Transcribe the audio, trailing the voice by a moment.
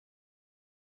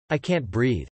I can't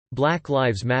breathe. Black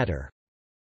Lives Matter.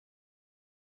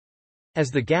 As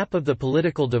the gap of the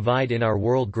political divide in our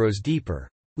world grows deeper,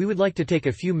 we would like to take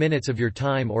a few minutes of your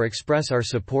time or express our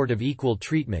support of equal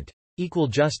treatment, equal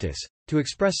justice, to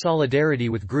express solidarity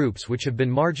with groups which have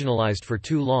been marginalized for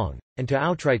too long, and to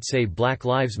outright say Black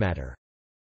Lives Matter.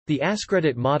 The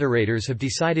AskReddit moderators have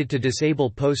decided to disable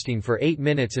posting for 8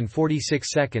 minutes and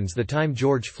 46 seconds the time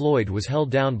George Floyd was held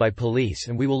down by police,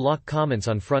 and we will lock comments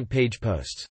on front page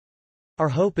posts. Our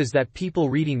hope is that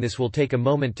people reading this will take a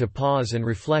moment to pause and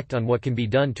reflect on what can be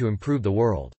done to improve the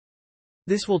world.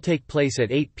 This will take place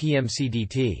at 8 p.m.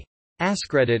 CDT.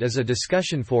 AskReddit is a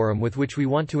discussion forum with which we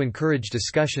want to encourage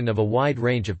discussion of a wide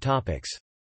range of topics.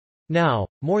 Now,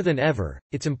 more than ever,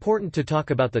 it's important to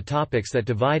talk about the topics that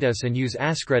divide us and use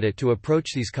AskReddit to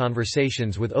approach these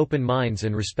conversations with open minds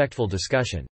and respectful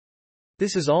discussion.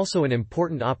 This is also an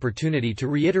important opportunity to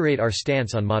reiterate our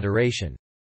stance on moderation.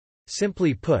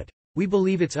 Simply put, we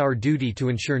believe it's our duty to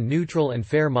ensure neutral and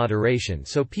fair moderation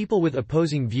so people with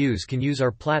opposing views can use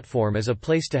our platform as a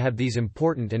place to have these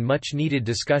important and much-needed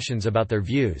discussions about their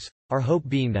views, our hope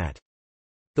being that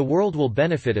the world will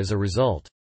benefit as a result.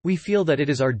 We feel that it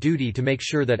is our duty to make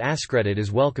sure that AskReddit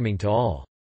is welcoming to all.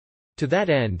 To that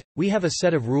end, we have a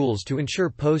set of rules to ensure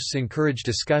posts encourage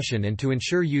discussion and to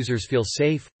ensure users feel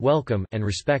safe, welcome, and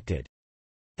respected.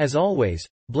 As always,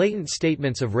 blatant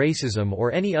statements of racism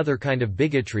or any other kind of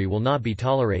bigotry will not be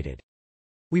tolerated.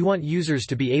 We want users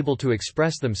to be able to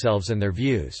express themselves and their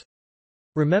views.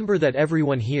 Remember that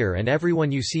everyone here and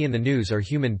everyone you see in the news are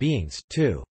human beings,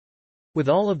 too. With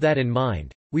all of that in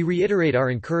mind, we reiterate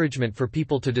our encouragement for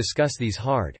people to discuss these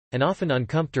hard, and often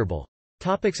uncomfortable,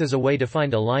 topics as a way to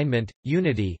find alignment,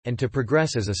 unity, and to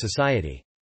progress as a society.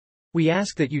 We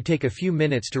ask that you take a few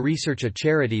minutes to research a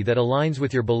charity that aligns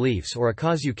with your beliefs or a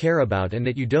cause you care about and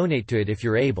that you donate to it if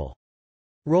you're able.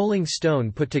 Rolling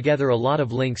Stone put together a lot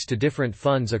of links to different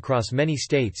funds across many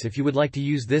states if you would like to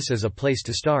use this as a place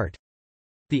to start.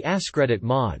 The AskReddit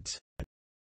mods.